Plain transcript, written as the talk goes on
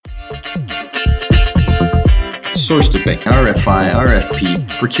Source to pay, RFI,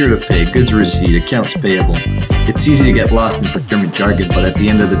 RFP, procure to pay, goods receipt, accounts payable. It's easy to get lost in procurement jargon, but at the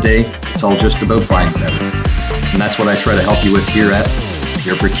end of the day, it's all just about buying better. And that's what I try to help you with here at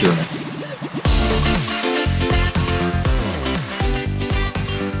Pure Procurement.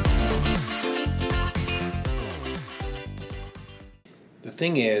 The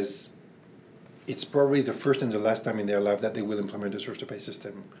thing is, it's probably the first and the last time in their life that they will implement a source to pay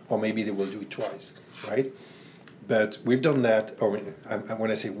system, or maybe they will do it twice, right? But we've done that, or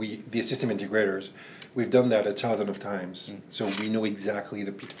when I say we, the system integrators, we've done that a thousand of times. So we know exactly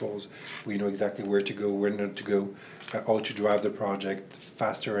the pitfalls, we know exactly where to go, where not to go, how to drive the project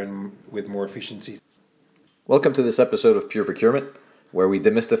faster and with more efficiency. Welcome to this episode of Pure Procurement, where we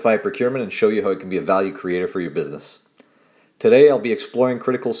demystify procurement and show you how it can be a value creator for your business. Today I'll be exploring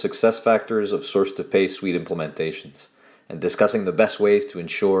critical success factors of source-to-pay suite implementations and discussing the best ways to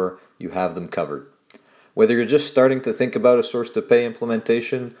ensure you have them covered. Whether you're just starting to think about a source-to-pay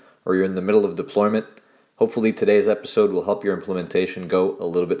implementation or you're in the middle of deployment, hopefully today's episode will help your implementation go a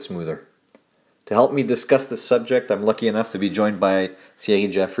little bit smoother. To help me discuss this subject, I'm lucky enough to be joined by Thierry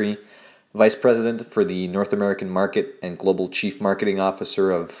Jaffry, Vice President for the North American Market and Global Chief Marketing Officer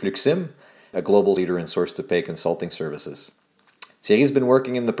of Fluxym, a global leader in source-to-pay consulting services. Thierry's been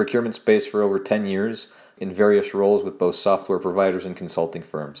working in the procurement space for over 10 years in various roles with both software providers and consulting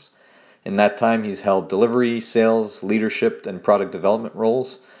firms. In that time, he's held delivery, sales, leadership, and product development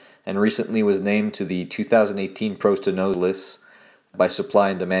roles, and recently was named to the 2018 Pros to Know list by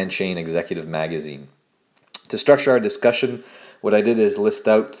Supply and Demand Chain Executive Magazine. To structure our discussion, what I did is list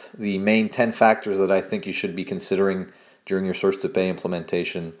out the main 10 factors that I think you should be considering during your source-to-pay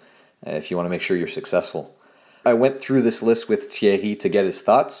implementation if you want to make sure you're successful. I went through this list with Thierry to get his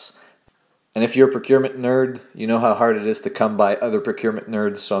thoughts. And if you're a procurement nerd, you know how hard it is to come by other procurement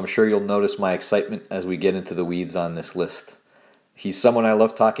nerds, so I'm sure you'll notice my excitement as we get into the weeds on this list. He's someone I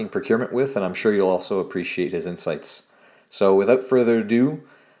love talking procurement with, and I'm sure you'll also appreciate his insights. So without further ado,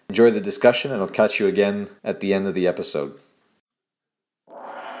 enjoy the discussion, and I'll catch you again at the end of the episode.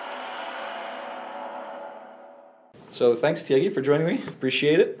 So thanks, Thierry, for joining me.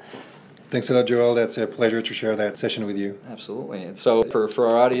 Appreciate it. Thanks a lot, Joel. That's a pleasure to share that session with you. Absolutely. And so for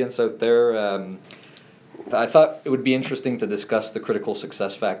our audience out there, I thought it would be interesting to discuss the critical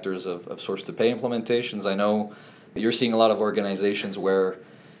success factors of source-to-pay implementations. I know you're seeing a lot of organizations where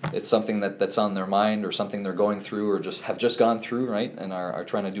it's something that's on their mind or something they're going through or have just gone through, right, and are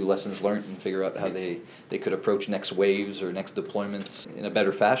trying to do lessons learned and figure out how they could approach next waves or next deployments in a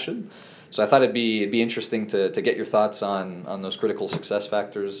better fashion. So I thought it'd be interesting to get your thoughts on those critical success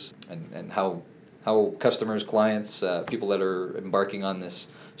factors and how customers, clients, people that are embarking on this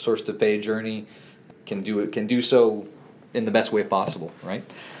source-to-pay journey can do so in the best way possible, right?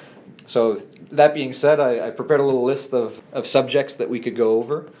 So that being said, I prepared a little list of subjects that we could go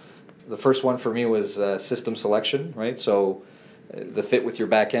over. The first one for me was system selection, right? So the fit with your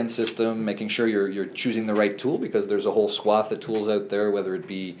back-end system, making sure you're choosing the right tool, because there's a whole swath of tools out there, whether it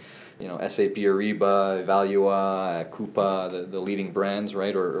be SAP Ariba, Evalua, Coupa, the leading brands,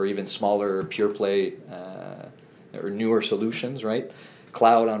 right, or even smaller pure play or newer solutions, right,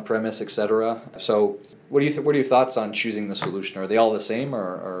 cloud, on-premise, etc. So what are your thoughts on choosing the solution? Are they all the same,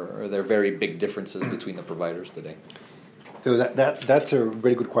 or are there very big differences between the providers today? So that's a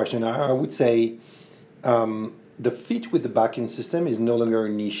really good question. I would say the fit with the backend system is no longer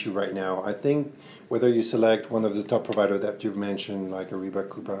an issue right now. I think whether you select one of the top providers that you've mentioned, like Ariba,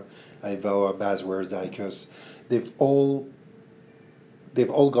 Coupa, Evalua, Basware, Zycos, they've all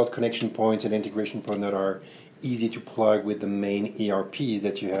got connection points and integration points that are easy to plug with the main ERP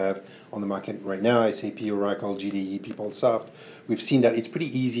that you have on the market right now, SAP, Oracle, GDE, PeopleSoft. We've seen that it's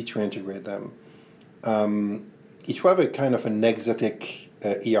pretty easy to integrate them. If you have a kind of an exotic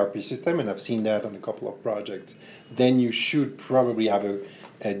ERP system, and I've seen that on a couple of projects, then you should probably have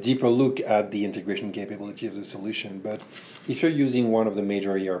a deeper look at the integration capability of the solution. But if you're using one of the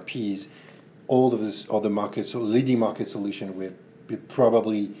major ERPs, all of this other markets, so leading market solution will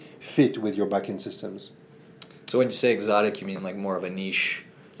probably fit with your backend systems. So when you say exotic, you mean like more of a niche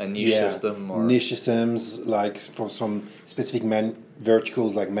system? Or niche systems, like for some specific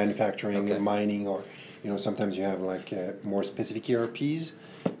verticals like manufacturing and mining, or sometimes you have like more specific ERPs.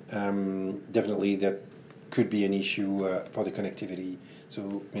 Definitely that could be an issue for the connectivity.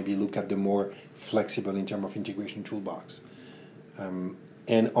 So maybe look at the more flexible in terms of integration toolbox.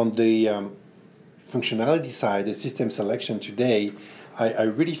 And on the functionality side, the system selection today, I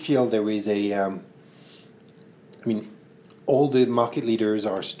really feel there is all the market leaders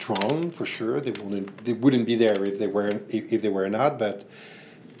are strong for sure. They wouldn't be there if they were not. But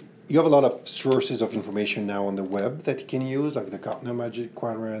you have a lot of sources of information now on the web that you can use, like the Gartner Magic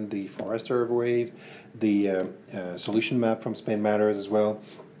Quadrant, the Forrester Wave, the solution map from Spain Matters as well.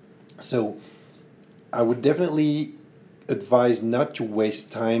 So I would definitely advise not to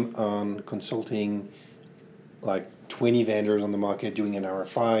waste time on consulting like 20 vendors on the market, doing an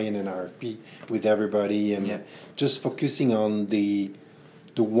RFI and an RFP with everybody, and just focusing on the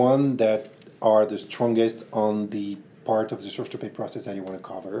one that are the strongest on the part of the source to pay process that you want to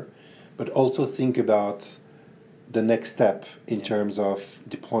cover, but also think about the next step in terms of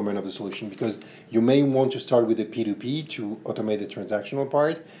deployment of the solution, because you may want to start with a P2P to automate the transactional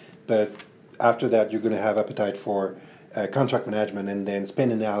part, but after that you're going to have appetite for contract management and then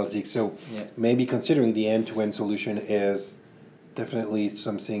spend analytics. So maybe considering the end-to-end solution is definitely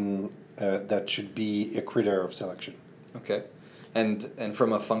something that should be a criteria of selection. Okay. And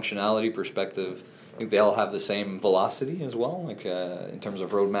from a functionality perspective, I think they all have the same velocity as well, like in terms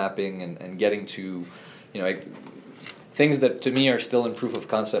of road mapping and getting to, like things that to me are still in proof of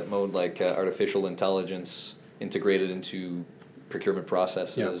concept mode, like artificial intelligence integrated into procurement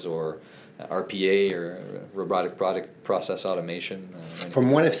processes or RPA or robotic product process automation.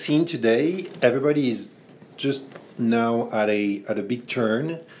 From what I've seen today, everybody is just now at a big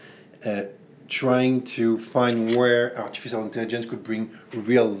turn, trying to find where artificial intelligence could bring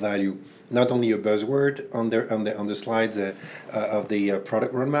real value. Not only a buzzword on the slides of the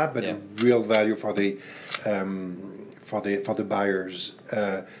product roadmap, but real value for the buyers.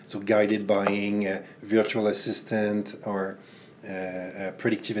 So guided buying, virtual assistant, or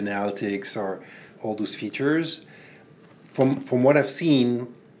predictive analytics, or all those features. From what I've seen,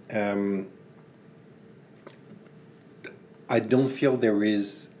 I don't feel there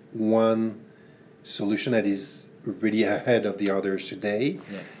is one solution that is really ahead of the others today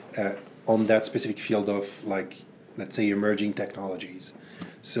on that specific field of, like, let's say, emerging technologies.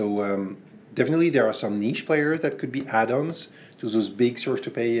 So definitely there are some niche players that could be add-ons to those big source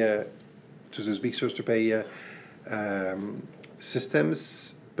to pay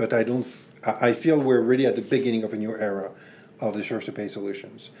systems, but I feel we're really at the beginning of a new era of the source to pay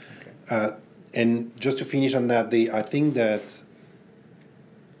solutions. Okay. And just to finish on that, I think that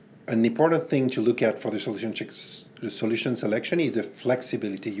an important thing to look at for the solution selection is the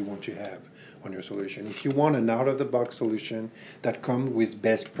flexibility you want to have on your solution. If you want an out-of-the-box solution that comes with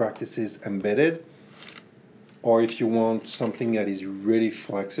best practices embedded, or if you want something that is really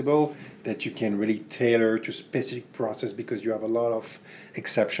flexible, that you can really tailor to specific process because you have a lot of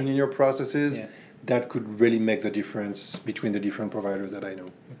exception in your processes, that could really make the difference between the different providers that I know.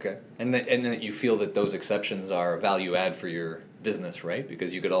 Okay. And then you feel that those exceptions are value add for your business, right?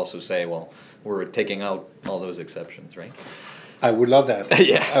 Because you could also say, well, we're taking out all those exceptions, right? I would love that.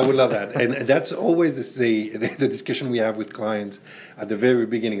 Yeah. I would love that. And that's always the discussion we have with clients at the very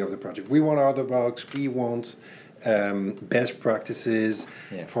beginning of the project. We want out of the box. We want best practices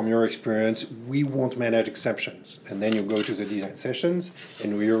from your experience. We won't manage exceptions. And then you go to the design sessions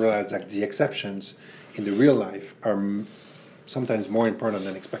and we realize that the exceptions in the real life are sometimes more important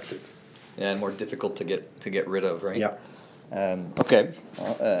than expected. Yeah, and more difficult to get rid of, right? Yeah. Okay,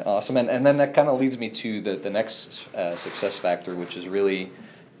 awesome. And then that kind of leads me to the next success factor, which is really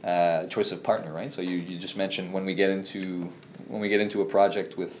choice of partner, right? So you just mentioned when we get into a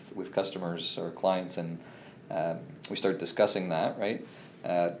project with customers or clients and we start discussing that, right?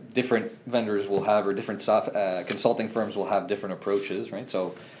 Different vendors will have, or different consulting firms will have different approaches, right?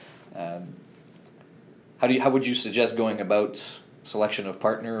 So how would you suggest going about selection of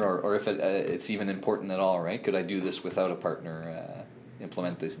partner, or if it's even important at all, right? Could I do this without a partner,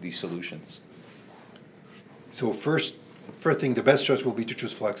 implement these solutions? So first thing, the best choice will be to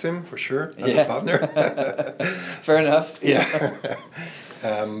choose Fluxym for sure as a partner. Fair enough. Yeah.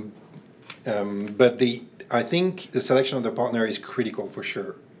 But I think the selection of the partner is critical for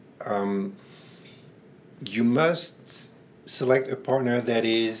sure. You must select a partner that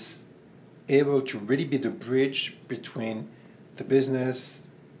is able to really be the bridge between the business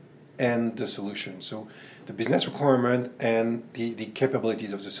and the solution. So the business requirement and the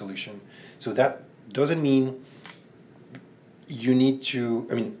capabilities of the solution. So that doesn't mean you need to,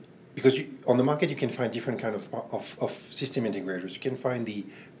 because on the market you can find different kind of system integrators. You can find the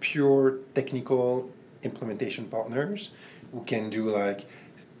pure technical implementation partners who can do like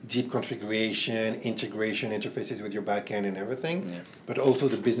deep configuration, integration, interfaces with your backend and everything, but also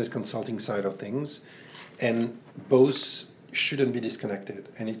the business consulting side of things. And both shouldn't be disconnected,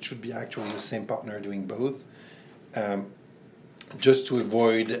 and it should be actually the same partner doing both, just to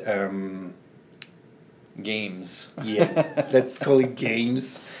avoid games. Let's call it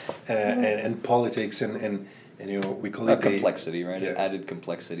games and politics and And we call it complexity, right? Yeah. Added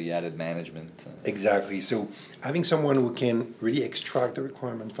complexity, added management. Exactly. So having someone who can really extract the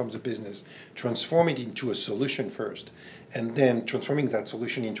requirement from the business, transform it into a solution first, and then transforming that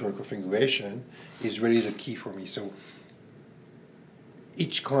solution into a configuration is really the key for me. So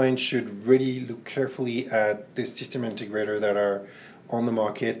each client should really look carefully at the system integrator that are on the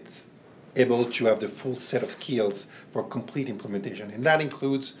market, able to have the full set of skills for complete implementation. And that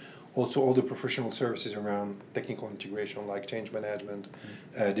includes also all the professional services around technical integration, like change management,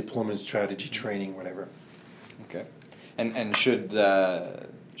 deployment strategy, training, whatever. Okay. And should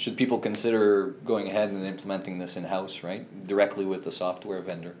people consider going ahead and implementing this in-house, right? Directly with the software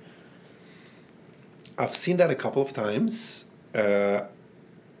vendor? I've seen that a couple of times. The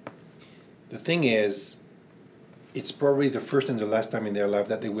thing is, it's probably the first and the last time in their life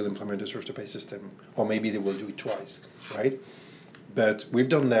that they will implement a source-to-pay system, or maybe they will do it twice, right? But we've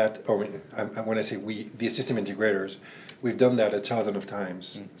done that, or when I say we, the system integrators, we've done that 1,000 of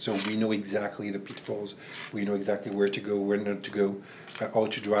times. So we know exactly the pitfalls, we know exactly where to go, where not to go, how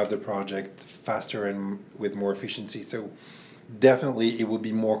to drive the project faster and with more efficiency. So definitely it would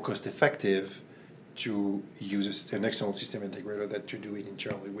be more cost effective to use an external system integrator than to do it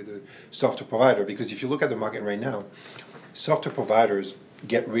internally with a software provider. Because if you look at the market right now, software providers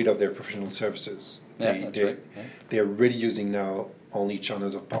get rid of their professional services. That's right. Yeah. They're really using now only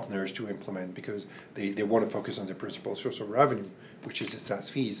channels of partners to implement because they want to focus on the principal source of revenue, which is the SaaS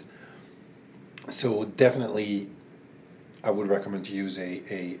fees. So definitely, I would recommend to use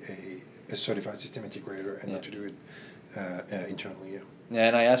a certified system integrator and not to do it internally. Yeah,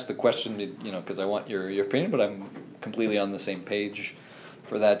 and I asked the question, because I want your opinion, but I'm completely on the same page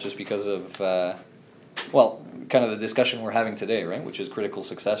for that, just because of kind of the discussion we're having today, right? Which is critical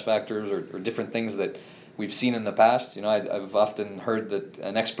success factors or different things that we've seen in the past. I've often heard that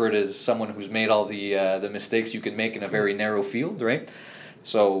an expert is someone who's made all the mistakes you can make in a very narrow field, right?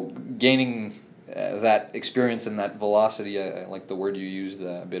 So gaining that experience and that velocity, I like the word you used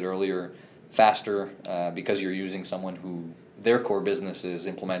a bit earlier, faster, because you're using someone who their core business is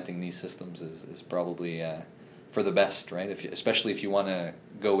implementing these systems is probably for the best, right? Especially if you want to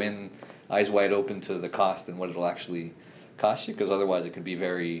go in eyes wide open to the cost and what it'll actually cost you, because otherwise it could be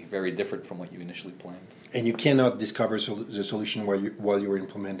very, very different from what you initially planned. And you cannot discover the solution while you're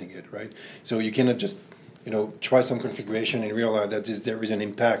implementing it, right? So you cannot just try some configuration and realize that there is an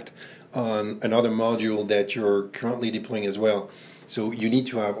impact on another module that you're currently deploying as well. So you need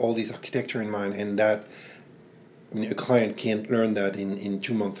to have all this architecture in mind, and that a client can't learn that in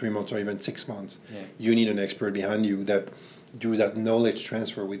 2 months, 3 months, or even 6 months. Yeah. You need an expert behind you that do that knowledge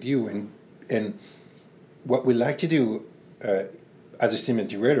transfer with you. And what we like to do as a system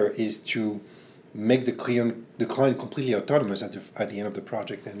integrator is to make the client completely autonomous at the end of the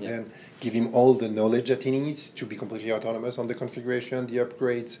project, and then give him all the knowledge that he needs to be completely autonomous on the configuration, the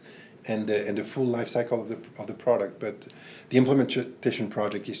upgrades, and the full life cycle of the product. But the implementation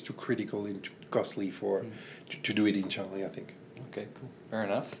project is too critical and too costly to do it internally, I think. Okay, cool. Fair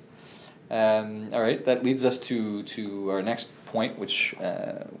enough. All right, that leads us to our next point, which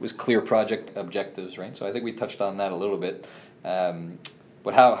was clear project objectives, right? So I think we touched on that a little bit.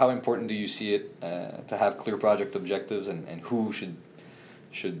 But how important do you see it to have clear project objectives, and who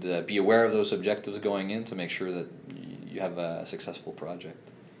should be aware of those objectives going in to make sure that you have a successful project?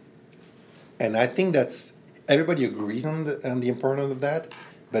 And I think that's everybody agrees on the importance of that,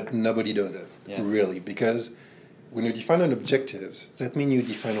 but nobody does it really, because when you define an objective, that means you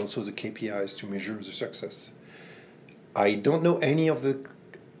define also the KPIs to measure the success. I don't know any of the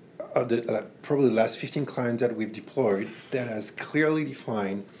probably the last 15 clients that we've deployed that has clearly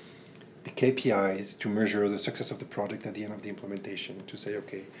defined the KPIs to measure the success of the project at the end of the implementation, to say,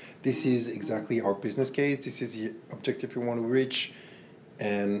 okay, this is exactly our business case, this is the objective we want to reach,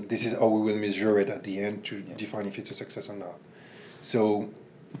 and this is how we will measure it at the end to define if it's a success or not. So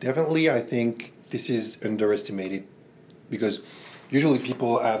definitely I think this is underestimated, because usually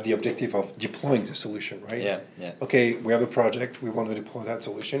people have the objective of deploying the solution, right? Yeah. Okay, we have a project, we want to deploy that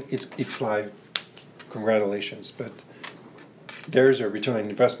solution. It's live. Congratulations. But there's a return on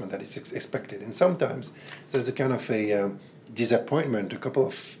investment that is expected. And sometimes there's a kind of a disappointment a couple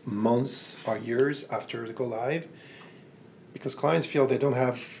of months or years after the go live, because clients feel they don't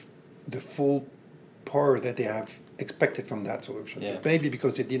have the full power that they have expected from that solution. Yeah. Maybe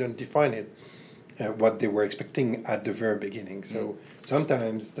because they didn't define it what they were expecting at the very beginning. So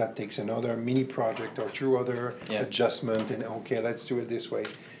sometimes that takes another mini project or 2 other adjustment, and okay, let's do it this way,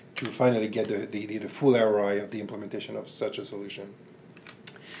 to finally get the full ROI of the implementation of such a solution.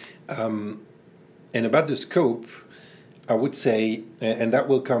 And about the scope, I would say, and that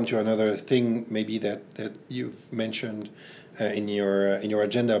will come to another thing maybe that you've mentioned in your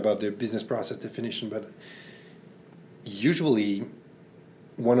agenda about the business process definition, but usually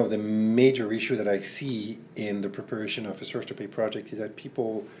one of the major issues that I see in the preparation of a source to pay project is that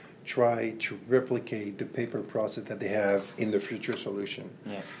people try to replicate the paper process that they have in the future solution.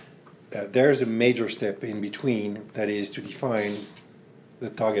 Yeah. There's a major step in between, that is to define the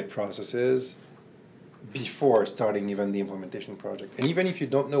target processes before starting even the implementation project. And even if you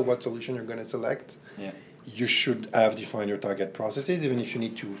don't know what solution you're going to select, you should have defined your target processes, even if you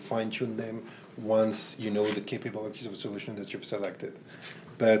need to fine-tune them once you know the capabilities of the solution that you've selected.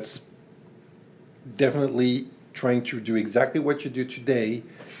 But definitely trying to do exactly what you do today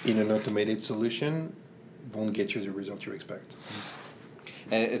in an automated solution won't get you the result you expect.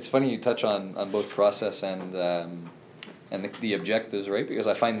 And it's funny you touch on both process and the objectives, right? Because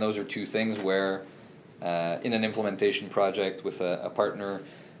I find those are two things where in an implementation project with a partner,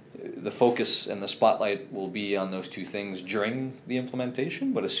 the focus and the spotlight will be on those two things during the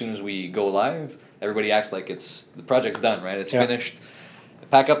implementation, but as soon as we go live, everybody acts like the project's done, right? It's finished.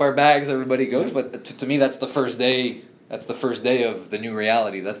 Pack up our bags, everybody goes. But to me, that's the first day. That's the first day of the new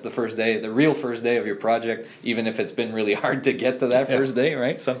reality. That's the first day, the real first day of your project, even if it's been really hard to get to that first day,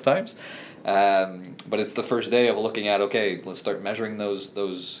 right? Sometimes. But it's the first day of looking at, okay, let's start measuring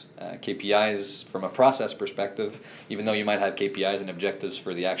those KPIs from a process perspective, even though you might have KPIs and objectives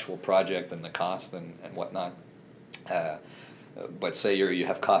for the actual project and the cost and whatnot. But say you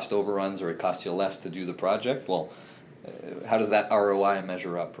have cost overruns or it costs you less to do the project, well, how does that ROI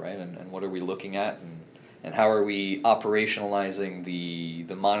measure up, right? And what are we looking at, and how are we operationalizing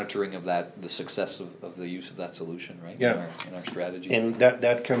the monitoring of that, the success of the use of that solution, right? Yeah. In our strategy. And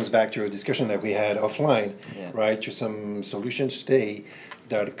that comes back to a discussion that we had offline, right? To some solutions today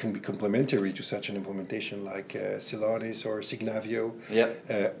that can be complementary to such an implementation, like Celonis or Signavio.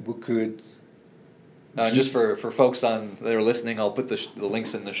 Who could just for folks that are listening, I'll put the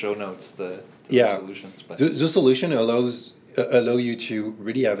links in the show notes. The solutions. But the solution allow you to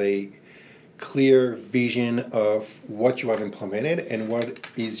really have a clear vision of what you have implemented and what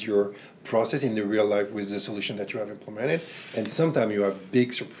is your process in the real life with the solution that you have implemented. And sometimes you have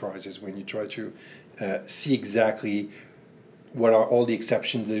big surprises when you try to see exactly what are all the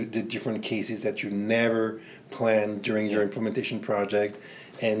exceptions, the different cases that you never planned during your implementation project,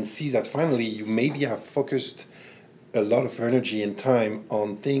 and see that finally you maybe have focused a lot of energy and time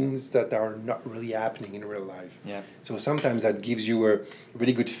on things that are not really happening in real life. So sometimes that gives you a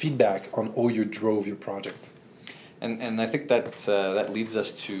really good feedback on how you drove your project. And I think that leads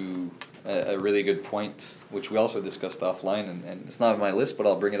us to a really good point, which we also discussed offline, and it's not on my list, but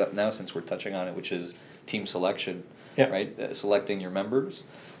I'll bring it up now since we're touching on it, which is team selection, right? Selecting your members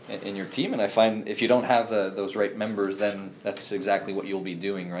in your team. And I find if you don't have those right members, then that's exactly what you'll be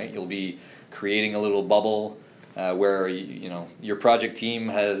doing, right? You'll be creating a little bubble where your project team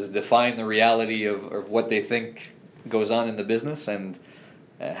has defined the reality of what they think goes on in the business and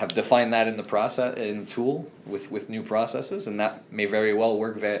have defined that in the process, in the tool with new processes, and that may very well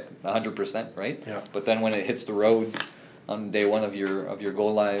work 100%, right? But then when it hits the road on day one of your go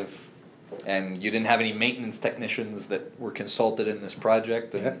live, and you didn't have any maintenance technicians that were consulted in this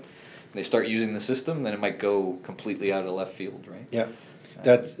project, and they start using the system, then it might go completely out of left field, right?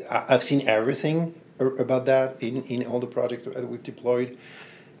 I've seen everything about that in all the projects that we've deployed.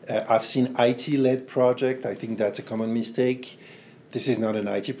 I've seen IT-led project. I think that's a common mistake. This is not an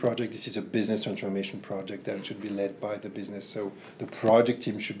IT project. This is a business transformation project that should be led by the business. So the project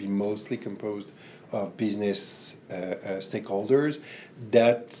team should be mostly composed of business stakeholders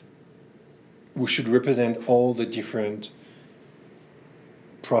that we should represent all the different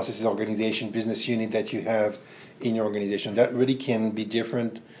processes, organization, business unit that you have in your organization. That really can be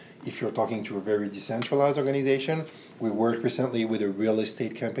different if you're talking to a very decentralized organization. We worked recently with a real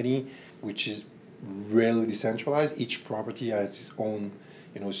estate company, which is really decentralized. Each property has its own,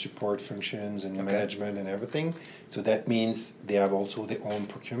 support functions and management and everything. So that means they have also their own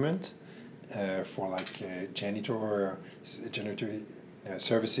procurement for like janitor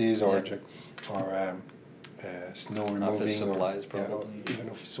services or snow removing, office supplies, or even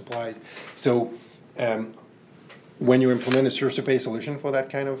office supplies. So when you implement a source to pay solution for that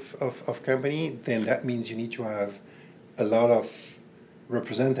kind of company, then that means you need to have a lot of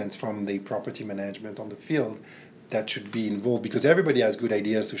representatives from the property management on the field that should be involved, because everybody has good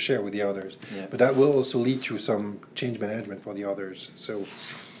ideas to share with the others. But that will also lead to some change management for the others. So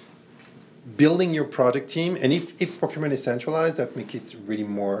building your project team, and if procurement is centralized, that makes it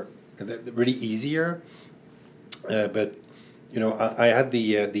really easier. But I had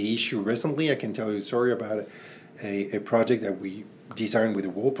the issue recently. I can tell you a story about it. a project that we designed with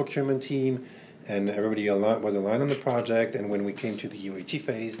the whole procurement team, and everybody was aligned on the project. And when we came to the UAT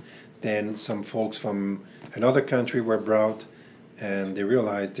phase, then some folks from another country were brought, and they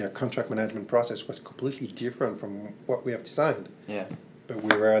realized their contract management process was completely different from what we have designed. Yeah. But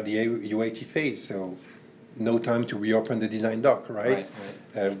we were at the UAT phase, so no time to reopen the design doc, right?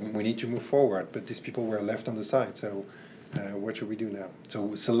 We need to move forward, but these people were left on the side. So what should we do now?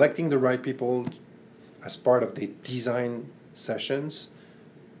 So selecting the right people as part of the design sessions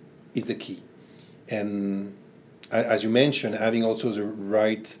is the key. And as you mentioned, having also the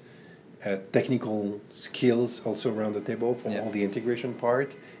right technical skills also around the table for all the integration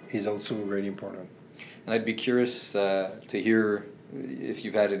part is also really important. And I'd be curious to hear if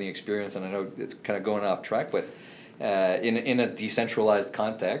you've had any experience, and I know it's kind of going off track, but in a decentralized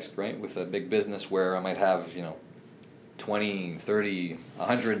context, right, with a big business where I might have, 20, 30,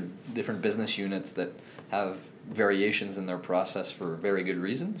 100 different business units that have variations in their process for very good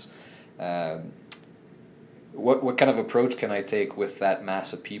reasons. What kind of approach can I take with that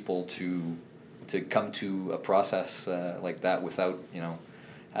mass of people to come to a process like that without,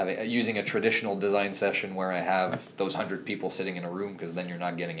 using a traditional design session where I have those 100 people sitting in a room, because then you're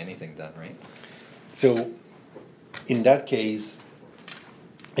not getting anything done, right? So in that case,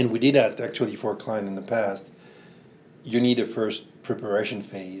 and we did that actually for a client in the past, you need a first preparation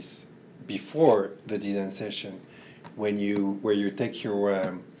phase before the design session where you take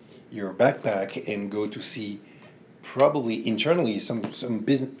your backpack and go to see, probably internally, some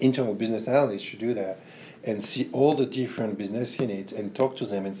internal business analysts should do that, and see all the different business units and talk to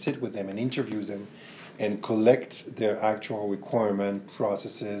them and sit with them and interview them and collect their actual requirement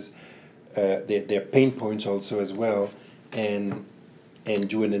processes, their pain points also as well, and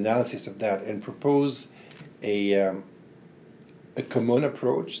do an analysis of that and propose a common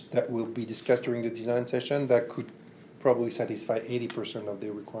approach that will be discussed during the design session that could probably satisfy 80% of the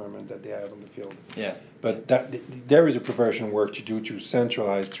requirement that they have on the field. Yeah. But there is a preparation work to do to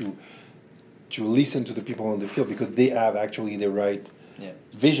centralize, to listen to the people on the field, because they have actually the right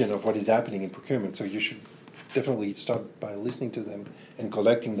vision of what is happening in procurement. So you should definitely start by listening to them and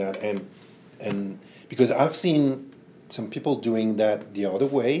collecting that. And because I've seen some people doing that the other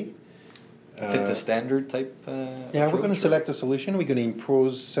way. Fit to standard type we're going to select a solution. We're going to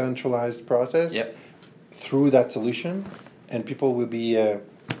impose centralized process through that solution, and people will be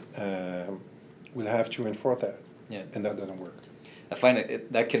will have to enforce that. Yeah. And that doesn't work. I find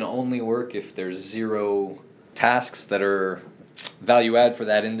that can only work if there's zero tasks that are value add for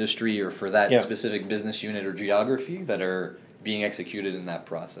that industry or for that specific business unit or geography that are being executed in that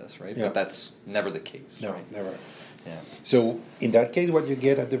process, right? But that's never the case. No, right? Never. Yeah. So in that case, what you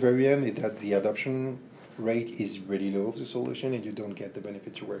get at the very end is that the adoption rate is really low of the solution, and you don't get the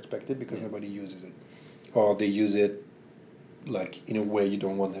benefits you were expected because nobody uses it, or they use it like in a way you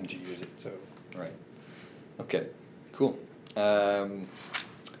don't want them to use it. So. Right. Okay. Cool. The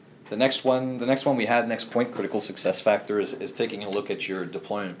next one we had, next point, critical success factor, is taking a look at your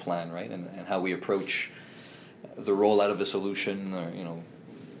deployment plan, right, and how we approach the rollout of a solution, or,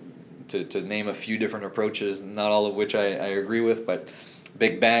 to name a few different approaches, not all of which I agree with, but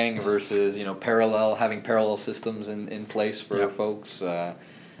big bang versus having parallel systems in place for folks,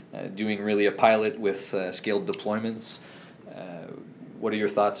 doing really a pilot with scaled deployments. What are your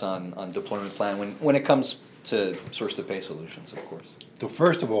thoughts on deployment plan when it comes to source to pay solutions, of course? So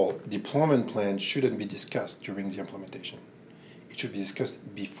first of all, deployment plan shouldn't be discussed during the implementation. It should be discussed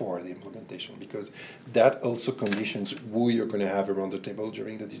before the implementation, because that also conditions who you're going to have around the table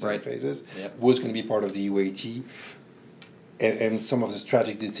during the design phases, who's going to be part of the UAT, and some of the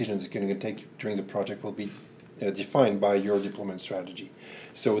strategic decisions you're going to take during the project will be defined by your deployment strategy.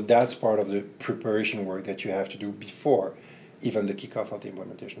 So that's part of the preparation work that you have to do before even the kickoff of the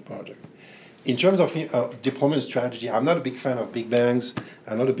implementation project. In terms of deployment strategy, I'm not a big fan of big bangs.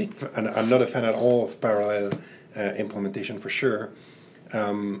 I'm not a fan at all of parallel implementation for sure.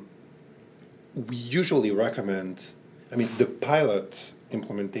 We usually recommend, the pilot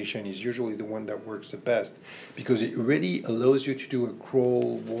implementation is usually the one that works the best, because it really allows you to do a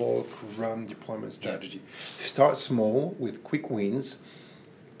crawl, walk, run deployment strategy. Start small with quick wins.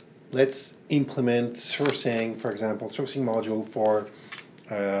 Let's implement sourcing, for example, sourcing module for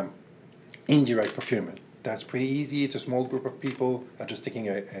indirect procurement. That's pretty easy. It's a small group of people. I'm just taking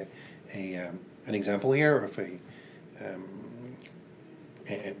an example here of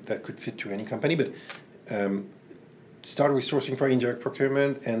that could fit to any company, but start with sourcing for indirect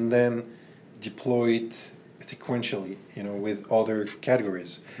procurement and then deploy it sequentially, with other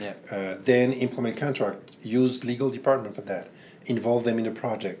categories. Then implement contract. Use legal department for that. Involve them in the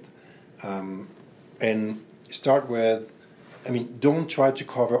project, and start with, don't try to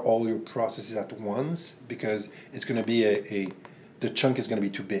cover all your processes at once, because it's going to be the chunk is going to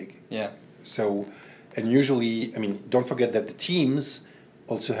be too big. Yeah. So, and usually, don't forget that the teams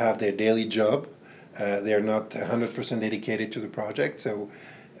also have their daily job. They're not 100% dedicated to the project. So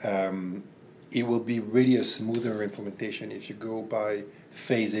it will be really a smoother implementation if you go by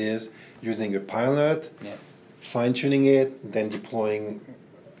phases, using a pilot, fine-tuning it, then deploying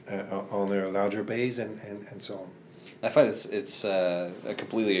on a larger base, and so on. I find it's I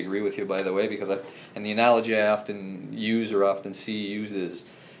completely agree with you, by the way, because and the analogy I often use or often see used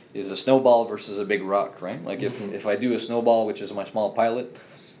is a snowball versus a big rock, right? Like if I do a snowball, which is my small pilot,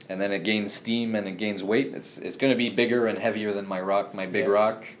 and then it gains steam and it gains weight, it's going to be bigger and heavier than my big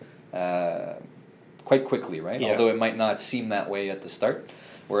rock, quite quickly, right? Yeah. Although it might not seem that way at the start.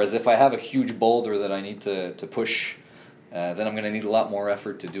 Whereas if I have a huge boulder that I need to push, then I'm going to need a lot more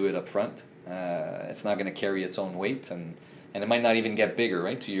effort to do it up front. It's not going to carry its own weight, and it might not even get bigger,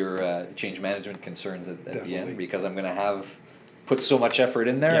 right? To your change management concerns at the end, because I'm going to have put so much effort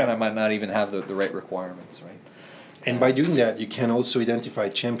in there, and I might not even have the right requirements, right? And by doing that, you can also identify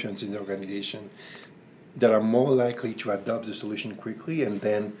champions in the organization that are more likely to adopt the solution quickly, and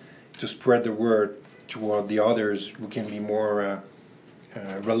then to spread the word toward the others who can be more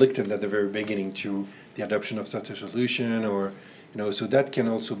reluctant at the very beginning to the adoption of such a solution, or so that can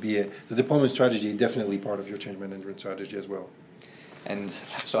also be the deployment strategy, definitely part of your change management strategy as well. And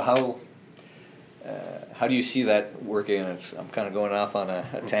so how do you see that working? And I'm kind of going off on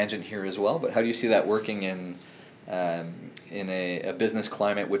a tangent here as well, but how do you see that working in a business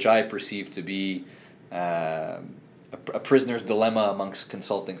climate which I perceive to be a prisoner's dilemma amongst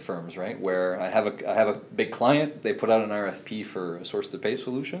consulting firms, right? Where I have a big client, they put out an RFP for a source to pay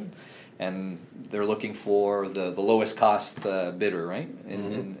solution, and they're looking for the lowest cost bidder, right?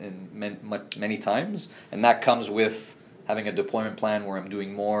 In many times, and that comes with having a deployment plan where I'm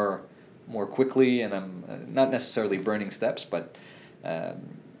doing more quickly, and I'm not necessarily burning steps, but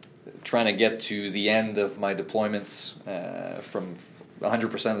trying to get to the end of my deployments from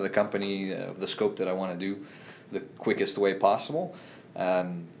 100% of the company of the scope that I want to do the quickest way possible.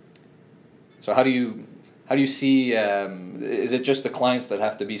 So how do you see? Is it just the clients that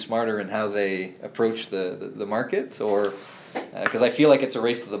have to be smarter in how they approach the market, or because I feel like it's a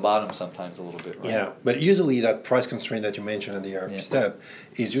race to the bottom sometimes a little bit, right? Yeah, but usually that price constraint that you mentioned in the RFP step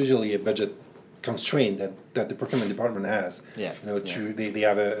is usually a budget constraint that the procurement department has. Yeah. They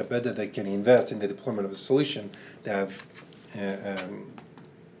have a budget that can invest in the deployment of a solution. They have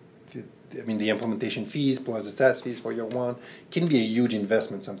the implementation fees plus the SaaS fees for year one can be a huge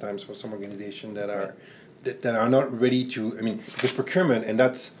investment sometimes for some organizations that are not ready to. Because procurement, and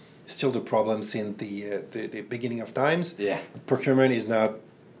that's still the problem since the beginning of times. Yeah. Procurement is not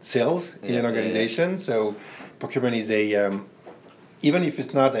sales in an organization. So procurement is even if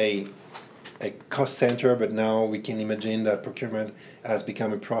it's not a cost center, but now we can imagine that procurement has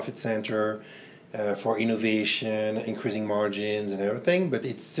become a profit center for innovation, increasing margins and everything, but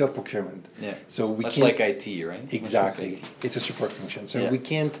it's still procurement. Yeah. So we Much can't, like IT, right? Exactly. Like IT. It's a support function. So we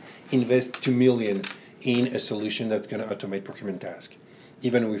can't invest $2 million in a solution that's going to automate procurement tasks.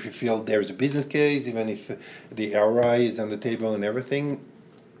 Even if we feel there's a business case, even if the ROI is on the table and everything,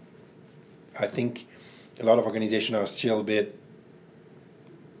 I think a lot of organizations are still a bit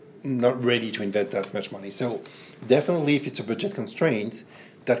not ready to invest that much money. So definitely if it's a budget constraint,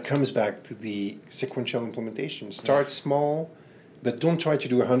 that comes back to the sequential implementation. Start small, but don't try to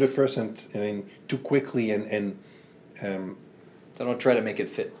do 100% too quickly and So don't try to make it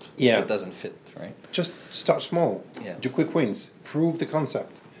fit if it doesn't fit, right? Just start small. Yeah. Do quick wins. Prove the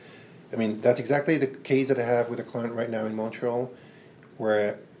concept. That's exactly the case that I have with a client right now in Montreal,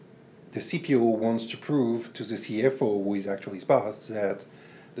 where the CPO wants to prove to the CFO, who is actually his boss, that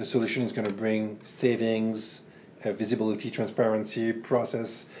the solution is going to bring savings, visibility, transparency,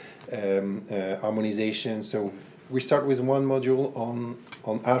 process harmonization. So we start with one module on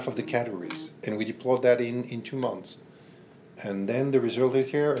half of the categories, and we deploy that in 2 months. And then the result is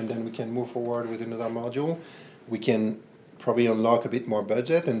here, and then we can move forward with another module. We can probably unlock a bit more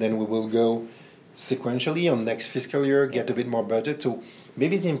budget, and then we will go sequentially on next fiscal year, get a bit more budget. So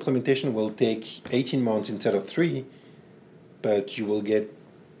maybe the implementation will take 18 months instead of 3, but you will get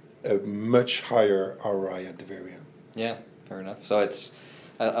a much higher ROI at the very end. Yeah, fair enough. So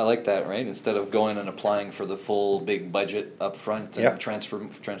I like that, right? Instead of going and applying for the full big budget up front and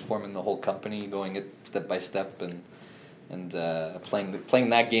transforming the whole company, going it step by step and playing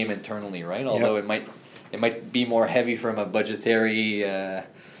that game internally, right? Although it might be more heavy from a budgetary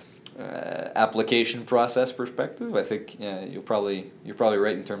application process perspective. I think you're probably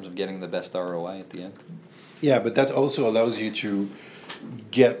right in terms of getting the best ROI at the end. Yeah, but that also allows you to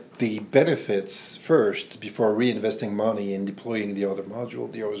get the benefits first before reinvesting money and deploying the other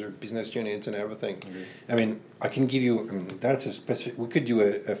module, the other business units and everything. I mean, I can give you, that's a specific, we could do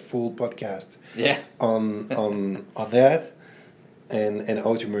a full podcast on that and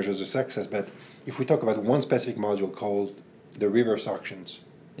how to measure the success. But if we talk about one specific module called the reverse auctions.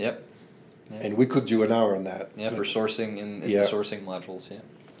 Yep. And we could do an hour on that. Yeah, for sourcing in the sourcing modules,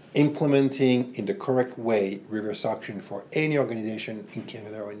 Implementing in the correct way reverse auction for any organization in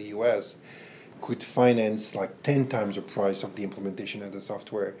Canada or in the US could finance like 10 times the price of the implementation of the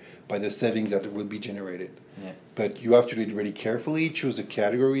software by the savings that will be generated. Yeah. But you have to do it really carefully, choose the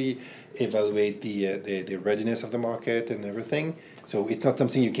category, evaluate the readiness of the market and everything. So it's not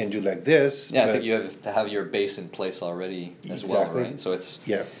something you can do like this. Yeah, I think you have to have your base in place already as well, right? So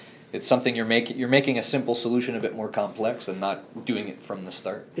it's something you're making a simple solution a bit more complex and not doing it from the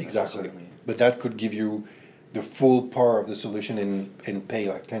start. Exactly. But that could give you the full power of the solution and pay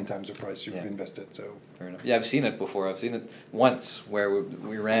like 10 times the price you've invested. So fair enough. Yeah, I've seen it before. I've seen it once where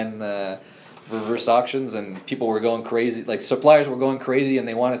we ran reverse auctions and people were going crazy. Like suppliers were going crazy and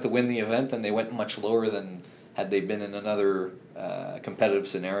they wanted to win the event and they went much lower than had they been in another competitive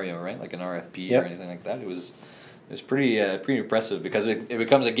scenario, right? Like an RFP or anything like that. It was pretty impressive because it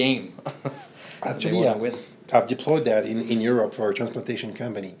becomes a game. Actually, I've deployed that in Europe for a transportation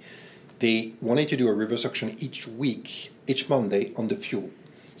company. They wanted to do a reverse auction each Monday on the fuel.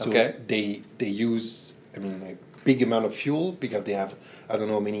 So they use, a big amount of fuel because they have, I don't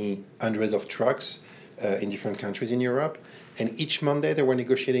know, many hundreds of trucks in different countries in Europe. And each Monday they were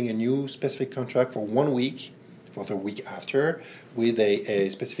negotiating a new specific contract for 1 week, for the week after, with a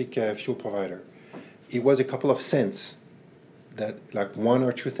specific fuel provider. It was a couple of cents, that like 1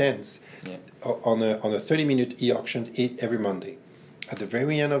 or 2 cents on a 30-minute e-auction every Monday. At the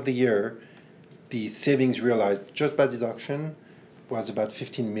very end of the year, the savings realized just by this auction was about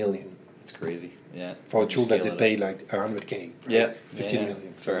 15 million. It's crazy, yeah. For a tool that they paid like 100K. Right? Yeah, 15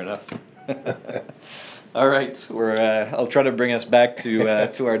 million. Fair enough. All right, I'll try to bring us back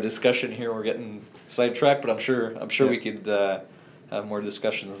to our discussion here. We're getting sidetracked, but I'm sure we could have more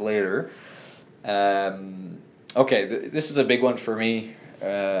discussions later. This is a big one for me,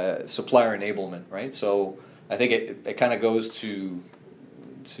 supplier enablement, right? So I think it kind of goes to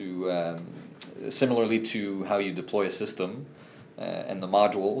similarly to how you deploy a system and the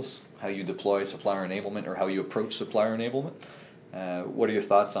modules, how you deploy supplier enablement or how you approach supplier enablement. What are your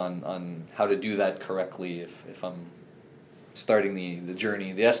thoughts on how to do that correctly if I'm starting the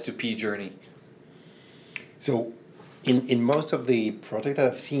journey, the S2P journey? So in most of the projects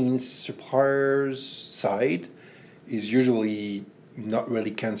that I've seen, suppliers' side is usually not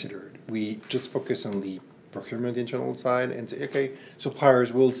really considered. We just focus on the procurement internal side and say, okay,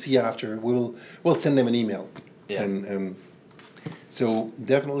 suppliers, we'll see after. We'll send them an email. Yeah. And so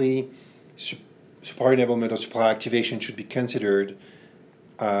definitely supplier enablement or supplier activation should be considered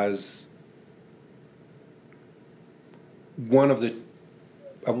as one of the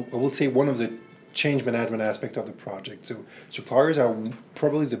change management aspect of the project. So suppliers are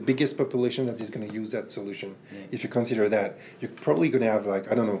probably the biggest population that is going to use that solution. If you consider that, you're probably going to have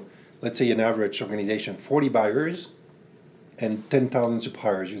let's say an average organization, 40 buyers and 10,000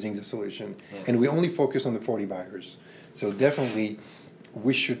 suppliers using the solution. And we only focus on the 40 buyers. So definitely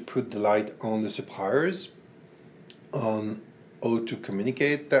we should put the light on the suppliers, on how to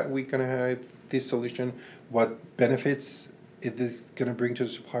communicate that we're going to have this solution, what benefits it is going to bring to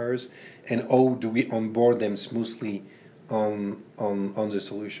the suppliers, and how do we onboard them smoothly on the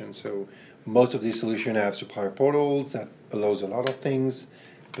solution. So most of these solutions have supplier portals that allows a lot of things,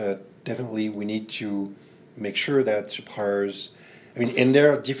 but definitely we need to make sure that suppliers, and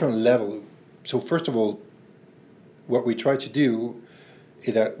there are different levels. So first of all, what we try to do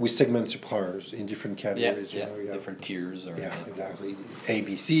is that we segment suppliers in different categories. Different tiers. Exactly. A,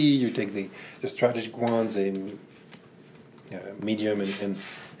 B, C, you take the strategic ones, and medium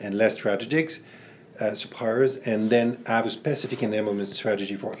and less strategic suppliers, and then have a specific enablement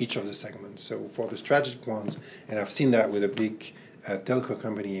strategy for each of the segments. So for the strategic ones, and I've seen that with a big telco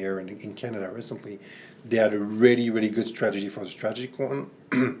company here in Canada recently, they had a really, really good strategy for the strategic one.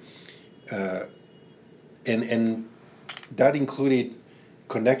 And that included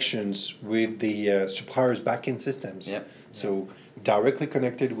connections with the suppliers' backend systems. So directly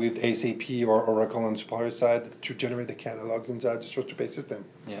connected with SAP or Oracle on the supplier side to generate the catalogs inside the source-to-pay system.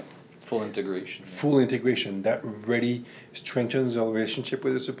 Full integration. Full integration. That really strengthens the relationship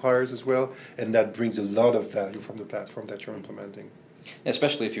with the suppliers as well, and that brings a lot of value from the platform that you're implementing.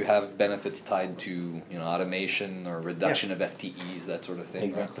 Especially if you have benefits tied to automation or reduction of FTEs, that sort of thing.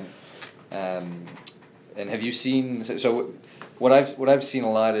 Exactly. Right? And have you seen, so what I've seen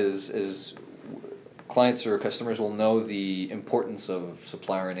a lot is clients or customers will know the importance of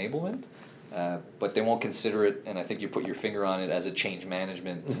supplier enablement, but they won't consider it, and I think you put your finger on it, as a change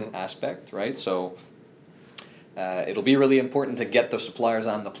management aspect, right? So it'll be really important to get the suppliers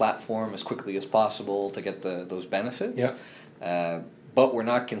on the platform as quickly as possible to get those benefits. Yeah. But we're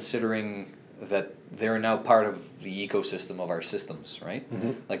not considering that they're now part of the ecosystem of our systems, right?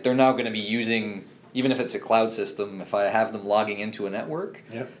 Like they're now going to be using, even if it's a cloud system, if I have them logging into a network,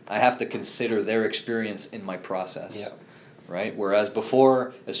 I have to consider their experience in my process, right? Whereas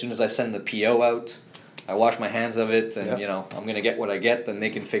before, as soon as I send the PO out, I wash my hands of it, and I'm going to get what I get, then they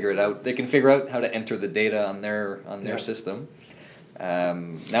can figure it out. They can figure out how to enter the data on their system.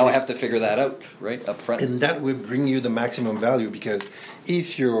 Now I have to figure that out, right, up front. And that will bring you the maximum value, because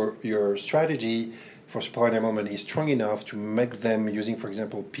if your strategy for supplier enablement is strong enough to make them using, for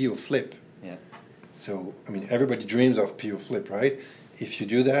example, PO flip. So, I mean, everybody dreams of PO flip, right? If you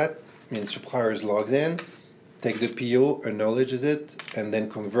do that, I mean, suppliers logs in, take the PO, acknowledges it, and then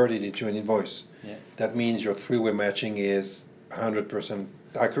convert it into an invoice. That means your three-way matching is 100%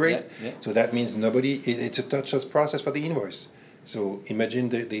 accurate. So that means it's a touchless process for the invoice. So imagine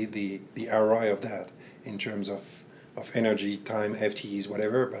the ROI of that in terms of energy, time, FTEs,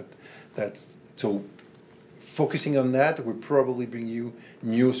 whatever. But that's so focusing on that will probably bring you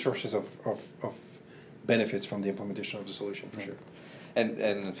new sources of benefits from the implementation of the solution, for sure.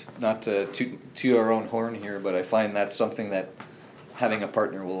 And not to toot our own horn here, but I find that's something that having a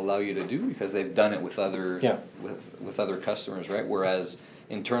partner will allow you to do, because they've done it with other with other customers, right? Whereas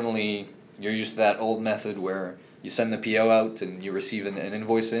internally, you're used to that old method where you send the PO out and you receive an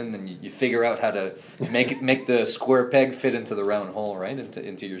invoice in, and you figure out how to make the square peg fit into the round hole, right,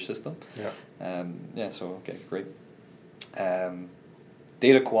 into your system. So okay, great.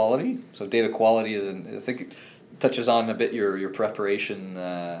 Data quality. So data quality I think it touches on a bit your preparation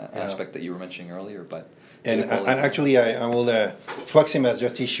aspect that you were mentioning earlier, but. And actually, I will. Fluxym has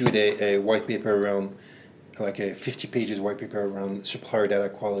just issued a white paper around, like a 50 pages white paper around supplier data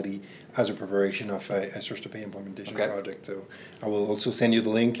quality as a preparation of a source to pay implementation project. So I will also send you the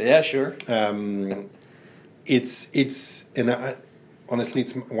link. Yeah, sure. Honestly,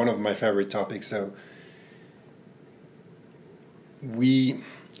 it's one of my favorite topics. So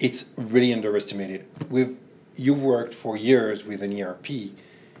it's really underestimated. You've worked for years with an ERP.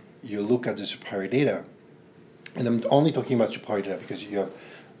 You look at the supplier data. And I'm only talking about supplier data because you have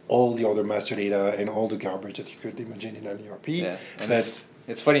all the other master data and all the garbage that you could imagine in an ERP. Yeah, and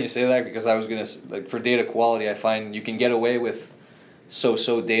it's funny you say that, because I was going to, like, for data quality, I find you can get away with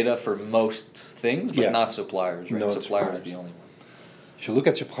so data for most things, but not suppliers, right? Not suppliers is the only one. If you look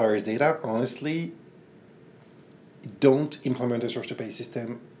at suppliers' data, honestly, don't implement a source-to-pay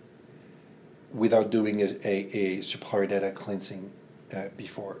system without doing a supplier data cleansing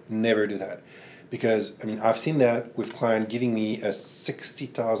before. Never do that. Because, I mean, I've seen that with clients giving me a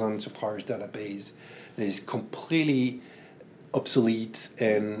 60,000 suppliers database that is completely obsolete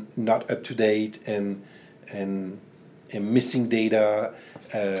and not up to date and missing data.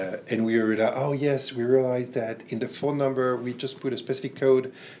 And we were like, oh yes, we realized that in the phone number we just put a specific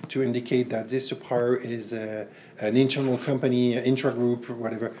code to indicate that this supplier is an internal company, intra-group, or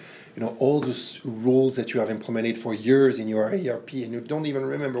whatever. You know, all those rules that you have implemented for years in your ERP and you don't even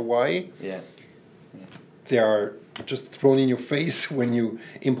remember why. They are just thrown in your face when you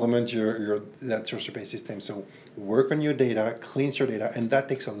implement that source-to-pay system. So work on your data, cleanse your data, and that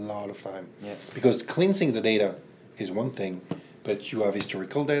takes a lot of time. Because cleansing the data is one thing, but you have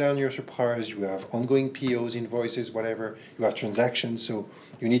historical data on your suppliers, you have ongoing POs, invoices, whatever, you have transactions, so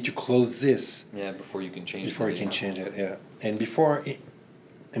you need to close this. Before you can change it. Before you can change it, And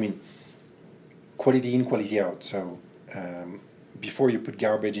quality in, quality out. So before you put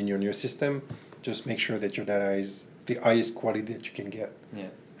garbage in your new system, just make sure that your data is the highest quality that you can get.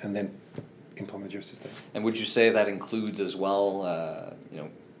 And then implement your system. And would you say that includes as well,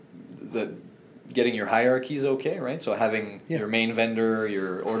 the getting your hierarchies okay, right? So having your main vendor,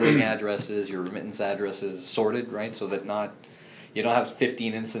 your ordering addresses, your remittance addresses sorted, right? So that you don't have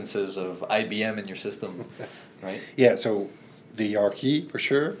 15 instances of IBM in your system, right? So the hierarchy for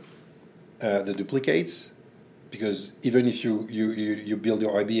sure, the duplicates, because even if you build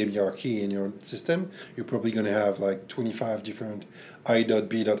your IBM hierarchy in your system, you're probably going to have like 25 different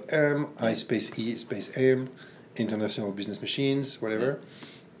I.B.M, I space E space M, international business machines, whatever.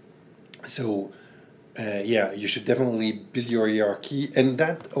 So, you should definitely build your hierarchy, and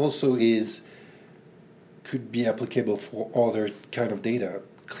that also could be applicable for other kind of data.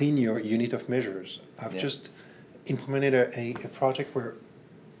 Clean your unit of measures. I've just implemented a project where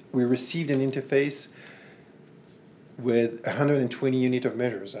we received an interface with 120 unit of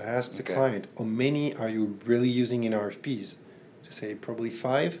measures. I asked the client, how many are you really using in RFPs? To say probably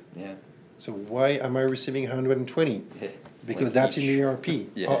 5. Yeah. So why am I receiving 120? Yeah. Because Like that's each. in the ERP.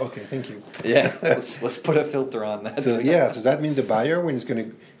 Yeah. Oh, okay, thank you. Yeah, let's put a filter on that. So that means the buyer, when he's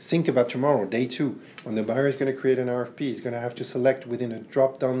going to think about tomorrow, day 2, when the buyer is going to create an RFP, he's going to have to select within a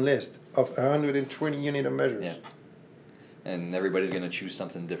drop-down list of 120 unit of measures. Yeah. And everybody's going to choose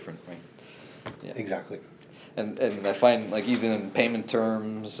something different, right? Yeah. Exactly. And I find, like, even in payment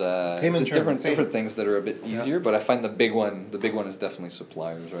terms, different things that are a bit easier. But I find the big one is definitely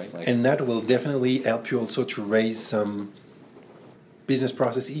suppliers, right? Like, and that will definitely help you also to raise some business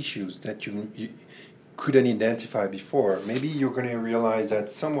process issues that you couldn't identify before. Maybe you're going to realize that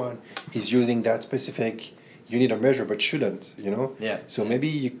someone is using that specific unit of measure but shouldn't, Yeah. So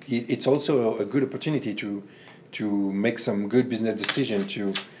maybe it's also a good opportunity to make some good business decision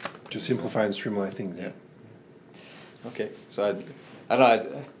to simplify and streamline things. Yeah. Okay, so I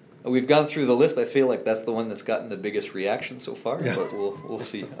don't know. We've gone through the list. I feel like that's the one that's gotten the biggest reaction so far. Yeah. But we'll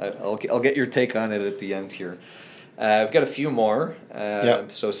see. I'll get your take on it at the end here. I've got a few more.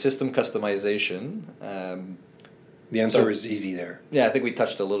 So system customization. The answer is easy there. Yeah, I think we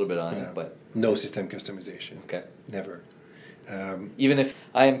touched a little bit on it, but no system customization. Okay. Never. Even if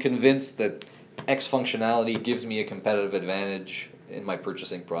I am convinced that X functionality gives me a competitive advantage in my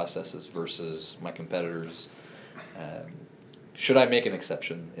purchasing processes versus my competitors. Should I make an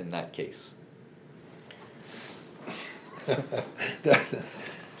exception in that case?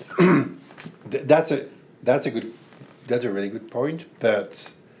 That's a really good point.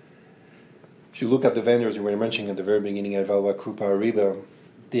 But if you look at the vendors you were mentioning at the very beginning, Evalua, Coupa, Ariba,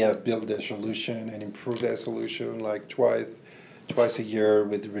 they have built their solution and improved their solution like twice a year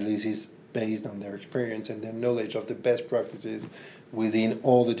with releases based on their experience and their knowledge of the best practices within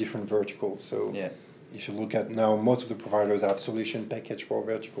all the different verticals. So. Yeah. If you look at now, most of the providers have solution package for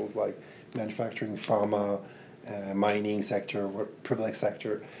verticals like manufacturing, pharma, mining sector, or public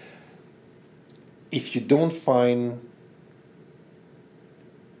sector. If you don't find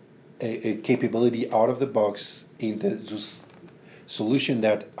a capability out of the box in those solutions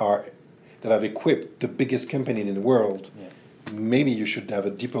that have equipped the biggest company in the world, maybe you should have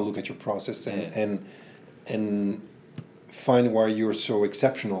a deeper look at your process and find why you're so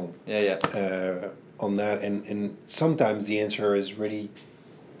exceptional. On that, and sometimes the answer is really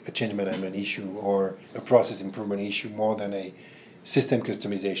a change management issue or a process improvement issue more than a system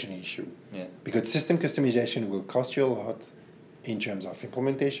customization issue. Yeah. Because system customization will cost you a lot in terms of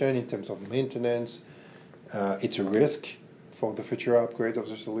implementation, in terms of maintenance. It's a risk for the future upgrade of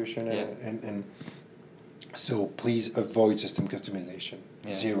the solution, and so please avoid system customization.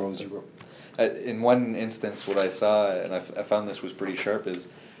 Yeah. Zero. In one instance, what I saw, and I found this was pretty sharp, is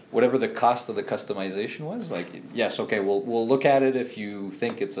whatever the cost of the customization was, like, yes, okay, we'll look at it if you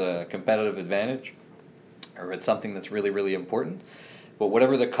think it's a competitive advantage or it's something that's really, really important. But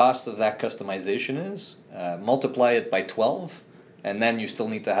whatever the cost of that customization is, multiply it by 12, and then you still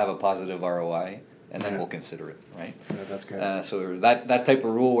need to have a positive ROI, and then we'll consider it, right? Yeah, that's good. So that type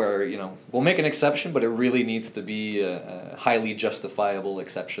of rule where, we'll make an exception, but it really needs to be a highly justifiable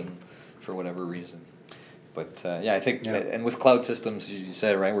exception for whatever reason. But I think, and with cloud systems, you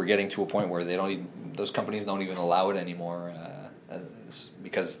said, right, we're getting to a point where those companies don't even allow it anymore,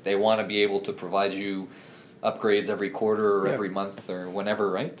 because they want to be able to provide you upgrades every quarter or every month or whenever,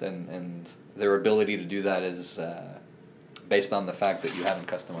 right? And their ability to do that is based on the fact that you haven't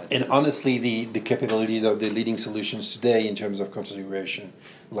customized it. And honestly, the capabilities of the leading solutions today in terms of configuration,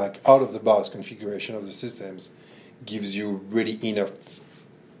 like out of the box configuration of the systems, gives you really enough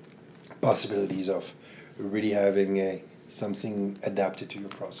possibilities of really having something adapted to your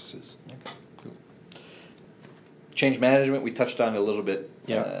processes. Okay, cool. Change management, we touched on it a little bit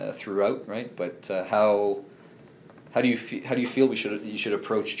throughout, right? But how do you feel you should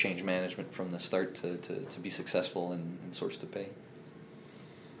approach change management from the start to be successful in source to pay?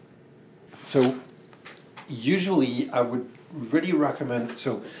 So usually I would really recommend,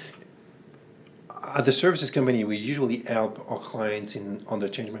 at the services company, we usually help our clients on the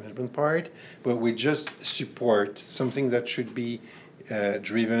change management part, but we just support something that should be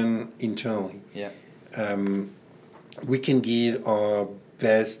driven internally. Yeah. We can give our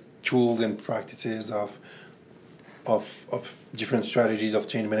best tools and practices of different strategies of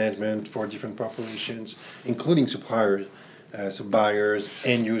change management for different populations, including suppliers, so buyers,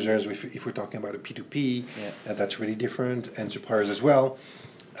 end users. If we're talking about a P2P, that's really different, and suppliers as well.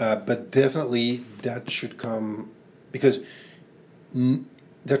 But definitely that should come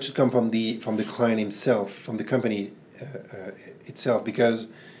from the client himself, from the company itself, because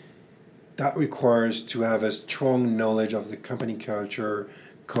that requires to have a strong knowledge of the company culture,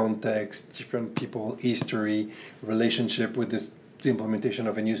 context, different people, history, relationship with the implementation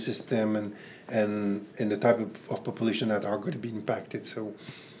of a new system, and the type of population that are going to be impacted. So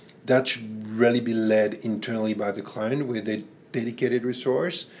that should really be led internally by the client with a dedicated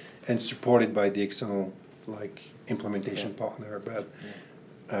resource and supported by the external implementation partner. But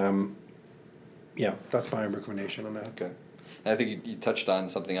that's my recommendation on that. Okay. And I think you touched on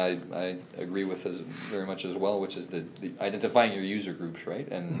something I agree with very much as well, which is the identifying your user groups, right?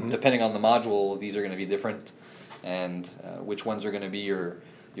 And depending on the module, these are going to be different, and which ones are going to be your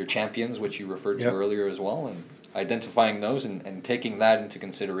champions, which you referred to earlier as well, and identifying those and taking that into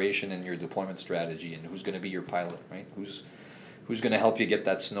consideration in your deployment strategy, and who's going to be your pilot, right? Who's going to help you get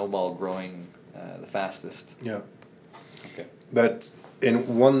that snowball growing the fastest. Yeah. Okay. But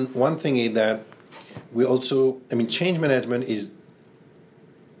one thing is that we also, change management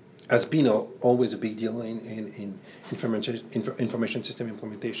has been always a big deal in information system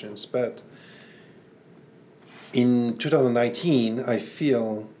implementations. But in 2019, I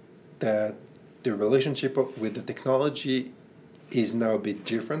feel that the relationship with the technology is now a bit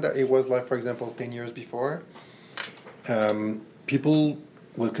different than it was, for example, 10 years before. People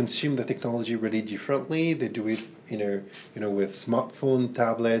will consume the technology really differently. They do it, with smartphone,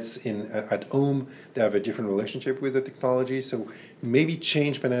 tablets, at home. They have a different relationship with the technology. So maybe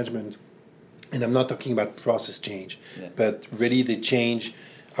change management, and I'm not talking about process change, but really the change.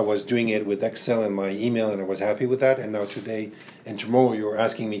 I was doing it with Excel and my email, and I was happy with that. And now today and tomorrow, you're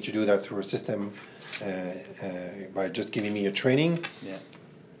asking me to do that through a system by just giving me a training. Yeah.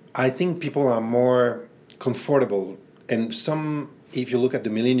 I think people are more comfortable, and if you look at the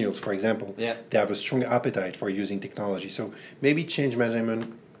millennials, for example, they have a strong appetite for using technology. So maybe change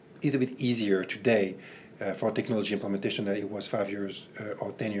management is a bit easier today for technology implementation than it was 5 years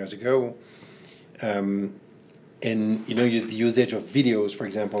or 10 years ago. And the usage of videos, for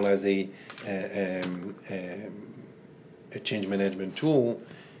example, as a change management tool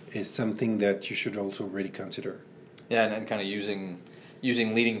is something that you should also really consider. Yeah, and kind of using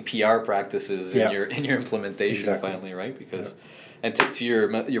leading PR practices in your implementation finally, right? Because and to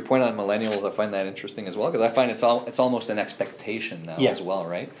your point on millennials, I find that interesting as well, because I find it's almost an expectation now as well,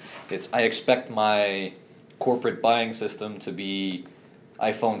 right? I expect my corporate buying system to be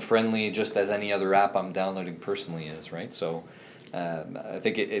iPhone friendly, just as any other app I'm downloading personally is, right? So I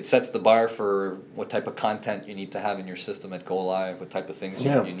think it sets the bar for what type of content you need to have in your system at go live, what type of things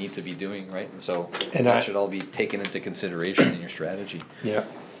you need to be doing, right? And so that should all be taken into consideration in your strategy. Yeah,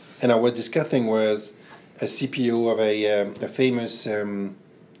 and I was discussing with a CPO of a famous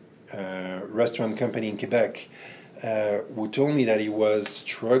restaurant company in Quebec who told me that he was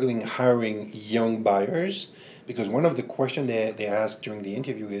struggling hiring young buyers, because one of the questions they asked during the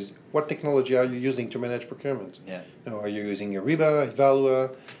interview is, what technology are you using to manage procurement? Yeah. Are you using Ariba, Evalua?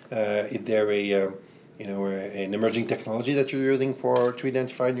 Is there an emerging technology that you're using to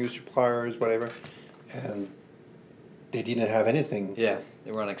identify new suppliers, whatever? And they didn't have anything. Yeah,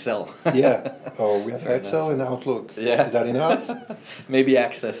 they were on Excel. Yeah. Oh, we have Excel and Outlook. Yeah. Is that enough? Maybe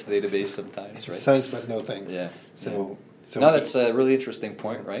Access database sometimes, right? Thanks, but no thanks. Yeah. So that's a really interesting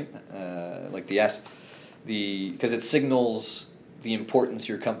point, right? Because it signals the importance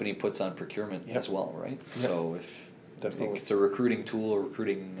your company puts on procurement as well, right? Yep. So if it's a recruiting tool or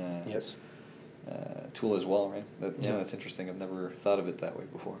recruiting tool as well, right? That's interesting. I've never thought of it that way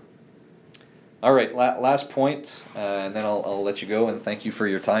before. All right, last point, and then I'll let you go, and thank you for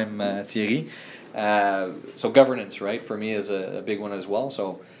your time, Thierry. So governance, right, for me is a big one as well.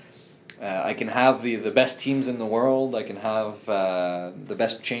 So I can have the best teams in the world, I can have the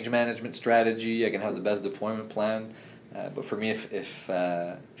best change management strategy, I can have the best deployment plan, but for me, if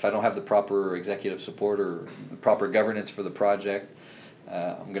I don't have the proper executive support or the proper governance for the project,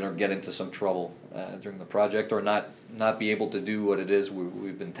 I'm going to get into some trouble during the project, or not be able to do what it is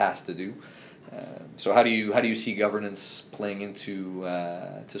we've been tasked to do. So how do you see governance playing into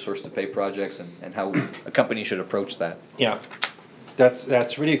to source to pay projects, and how a company should approach that? Yeah,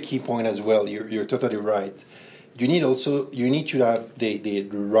 that's really a key point as well. You're totally right. You need to have the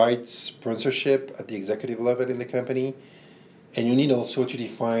right sponsorship at the executive level in the company, and you need also to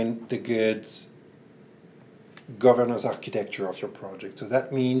define the good governance architecture of your project. So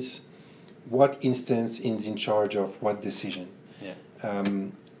that means what instance is in charge of what decision. Yeah.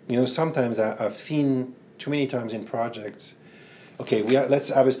 Sometimes I've seen too many times in projects, okay, let's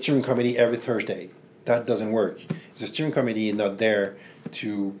have a steering committee every Thursday. That doesn't work. The steering committee is not there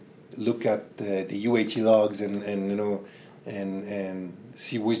to look at the UAT logs and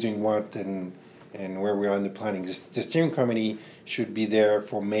see who's doing what and and where we are in the planning. The steering committee should be there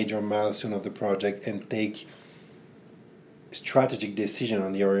for major milestone of the project and take strategic decision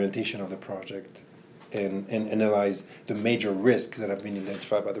on the orientation of the project and analyze the major risks that have been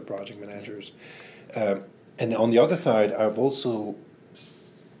identified by the project managers. And on the other side, I've also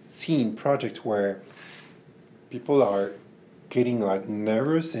seen projects where people are getting like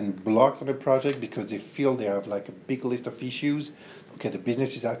nervous and blocked on the project because they feel they have like a big list of issues. Okay, the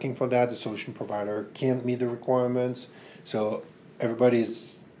business is asking for that, the solution provider can't meet the requirements, so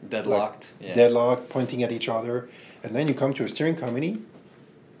everybody's deadlocked, deadlocked, pointing at each other. And then you come to a steering committee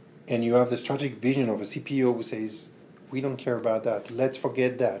and you have the strategic vision of a CPO who says, we don't care about that, let's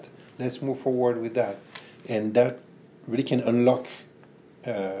forget that, let's move forward with that. And that really can unlock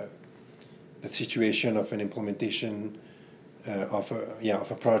the situation of an implementation of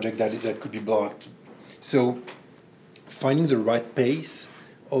a project that could be blocked. So finding the right pace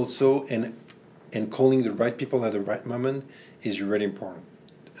also and calling the right people at the right moment is really important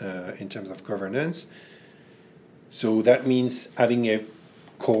in terms of governance. So that means having a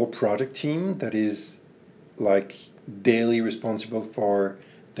core project team that is like daily responsible for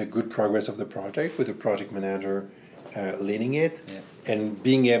the good progress of the project, with the project manager leading it, and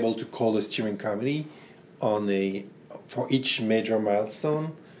being able to call the steering committee for each major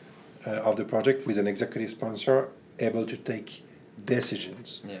milestone of the project with an executive sponsor able to take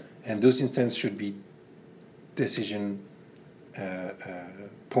decisions. And those instances should be decision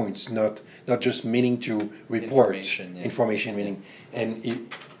points, not just meaning to report information meaning. And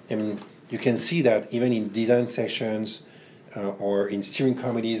you can see that even in design sessions or in steering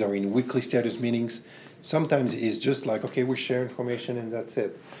committees or in weekly status meetings, sometimes it's just like, okay, we share information and that's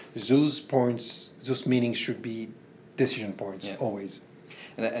it. Those meetings should be decision points always.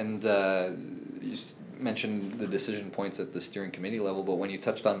 And you mentioned the decision points at the steering committee level, but when you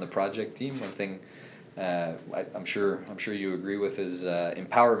touched on the project team, one thing I'm sure you agree with is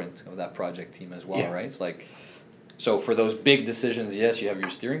empowerment of that project team as well, right? It's like, so for those big decisions, yes, you have your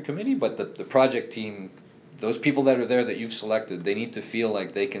steering committee, but the project team, those people that are there that you've selected, they need to feel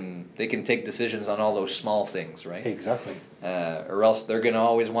like they can take decisions on all those small things, right? Exactly. Or else they're going to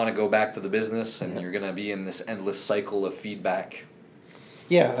always want to go back to the business, and you're going to be in this endless cycle of feedback.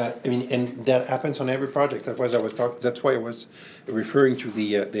 Yeah, and that happens on every project. That's why I was referring to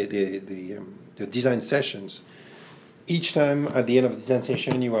the design sessions. Each time at the end of the design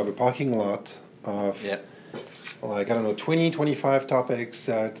session, you have a parking lot of 20, 25 topics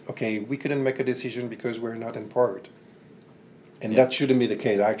that, okay, we couldn't make a decision because we're not empowered. And that shouldn't be the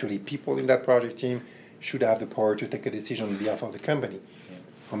case. Actually, people in that project team should have the power to take a decision on behalf of the company.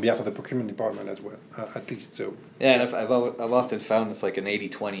 On behalf of the procurement department as well, at least so. Yeah, and I've often found it's like an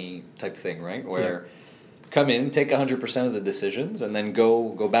 80-20 type thing, right? Where come in, take 100% of the decisions, and then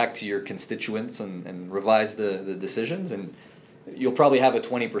go back to your constituents and revise the decisions, and you'll probably have a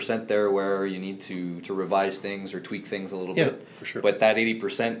 20% there where you need to revise things or tweak things a little bit. For sure. But that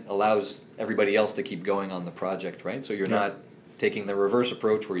 80% allows everybody else to keep going on the project, right? So you're not taking the reverse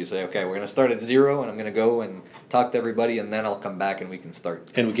approach where you say, okay, we're going to start at zero and I'm going to go and talk to everybody and then I'll come back and we can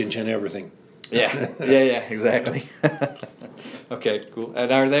start. And we can change everything. Yeah, exactly. Okay, cool.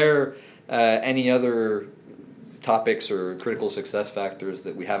 And are there any other topics or critical success factors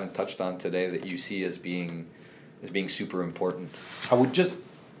that we haven't touched on today that you see as being super important? I would just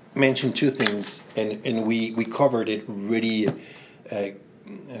mention two things, and we covered it really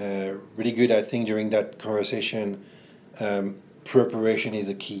good, I think, during that conversation. Preparation is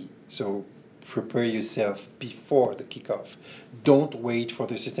the key. So prepare yourself before the kickoff. Don't wait for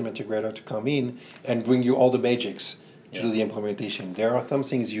the system integrator to come in and bring you all the magics to do the implementation. There are some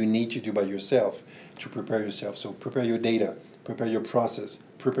things you need to do by yourself to prepare yourself. So prepare your data, prepare your process,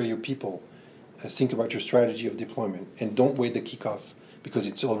 prepare your people. Think about your strategy of deployment, and don't wait the kickoff because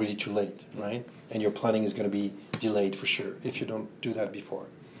it's already too late, right? And your planning is going to be delayed for sure if you don't do that before.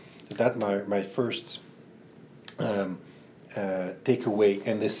 So that's my first takeaway.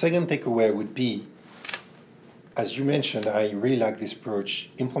 And the second takeaway would be, as you mentioned, I really like this approach.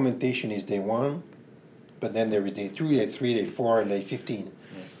 Implementation is day one, but then there is day 2, day 3, day 4, and day 15,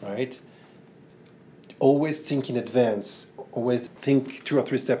 right? Always think in advance. Always think 2 or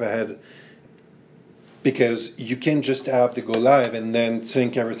 3 steps ahead, because you can just have the go live and then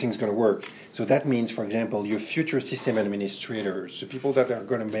think everything's going to work. So that means, for example, your future system administrators, the people that are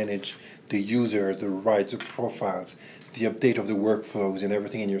going to manage the user, the rights, the profiles, the update of the workflows and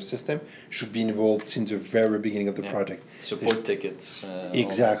everything in your system should be involved since the very beginning of the project. Support tickets.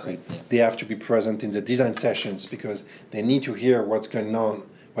 Exactly. They have to be present in the design sessions because they need to hear what's going on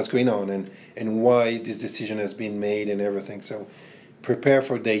and why this decision has been made and everything. So prepare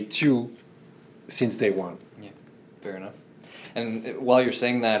for day 2. since day one. Yeah, fair enough. And while you're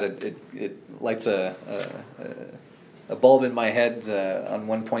saying that, it lights a bulb in my head on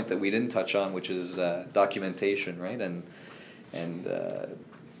one point that we didn't touch on, which is documentation, right? And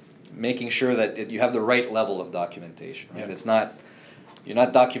making sure that you have the right level of documentation, right? Yeah. It's not, you're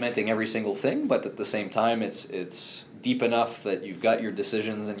not documenting every single thing, but at the same time, it's deep enough that you've got your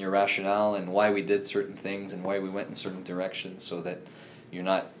decisions and your rationale and why we did certain things and why we went in certain directions, so that you're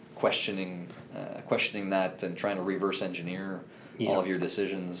not questioning that and trying to reverse engineer all of your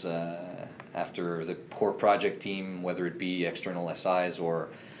decisions after the core project team, whether it be external SIs or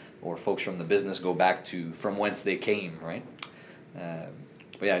folks from the business, go back to from whence they came, right?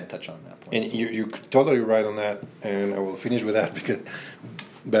 But yeah, I'd touch on that point. And you're totally right on that, and I will finish with that because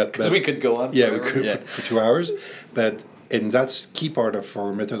we could go on. Yeah, forever. we could for 2 hours, and that's key part of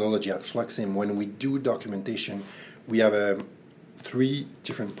our methodology at Fluxym. When we do documentation, we have 3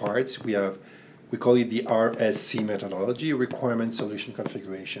 different parts. We call it the RSC methodology, Requirement Solution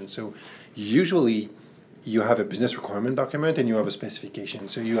Configuration. So usually you have a business requirement document and you have a specification.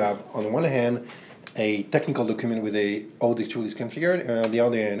 So you have, on one hand, a technical document with how the tool is configured, and on the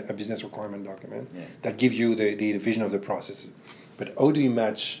other hand, a business requirement document that gives you the vision of the process. But how do you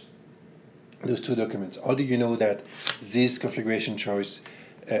match those 2 documents? How do you know that this configuration choice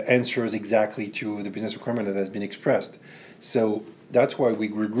answers exactly to the business requirement that has been expressed? So that's why we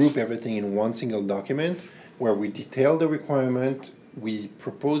regroup everything in one single document where we detail the requirement, we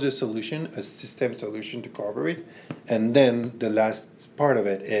propose a solution, a system solution to cover it, and then the last part of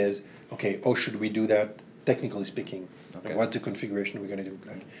it is, okay, how should we do that technically speaking? Okay. What's the configuration we're going to do?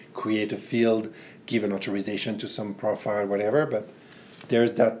 Like create a field, give an authorization to some profile, whatever, but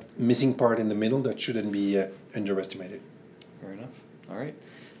there's that missing part in the middle that shouldn't be underestimated. Fair enough. All right.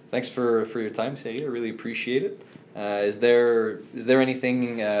 Thanks for your time, Thierry. I really appreciate it. Is there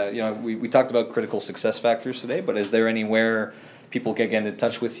anything, we talked about critical success factors today, but is there anywhere people can get in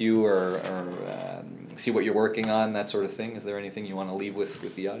touch with you or see what you're working on, that sort of thing? Is there anything you want to leave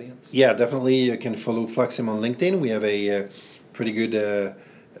with the audience? Yeah, definitely. You can follow Fluxym on LinkedIn. We have a pretty good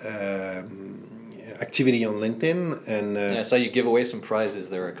activity on LinkedIn. And I saw you give away some prizes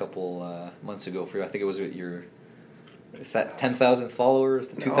there a couple months ago for, I think it was your... Is that 10,000 followers?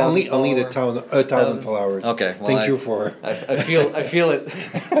 2,000 only the 1,000 followers. Okay. Well, Thank you for. I feel it.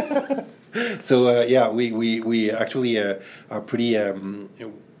 So we actually are pretty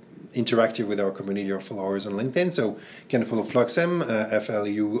interactive with our community of followers on LinkedIn. So you can follow Fluxym,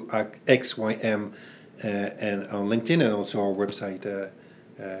 FLUXYM, and on LinkedIn, and also our website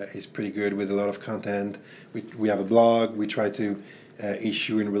is pretty good with a lot of content. We have a blog. We try to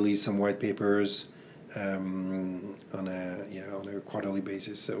issue and release some white papers. On a quarterly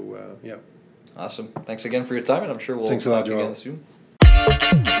basis. So yeah. Awesome. Thanks again for your time, and I'm sure we'll talk again soon.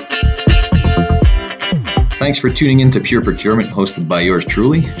 Thanks for tuning in to Pure Procurement, hosted by yours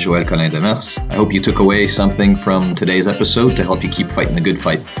truly, Joël Collin Demers. I hope you took away something from today's episode to help you keep fighting the good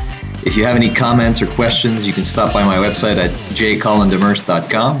fight. If you have any comments or questions, you can stop by my website at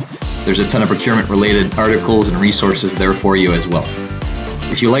jcollindemers.com. There's a ton of procurement-related articles and resources there for you as well.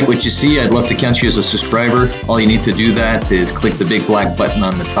 If you like what you see, I'd love to count you as a subscriber. All you need to do that is click the big black button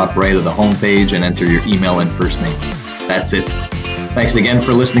on the top right of the homepage and enter your email and first name. That's it. Thanks again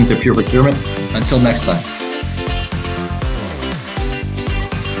for listening to Pure Procurement. Until next time.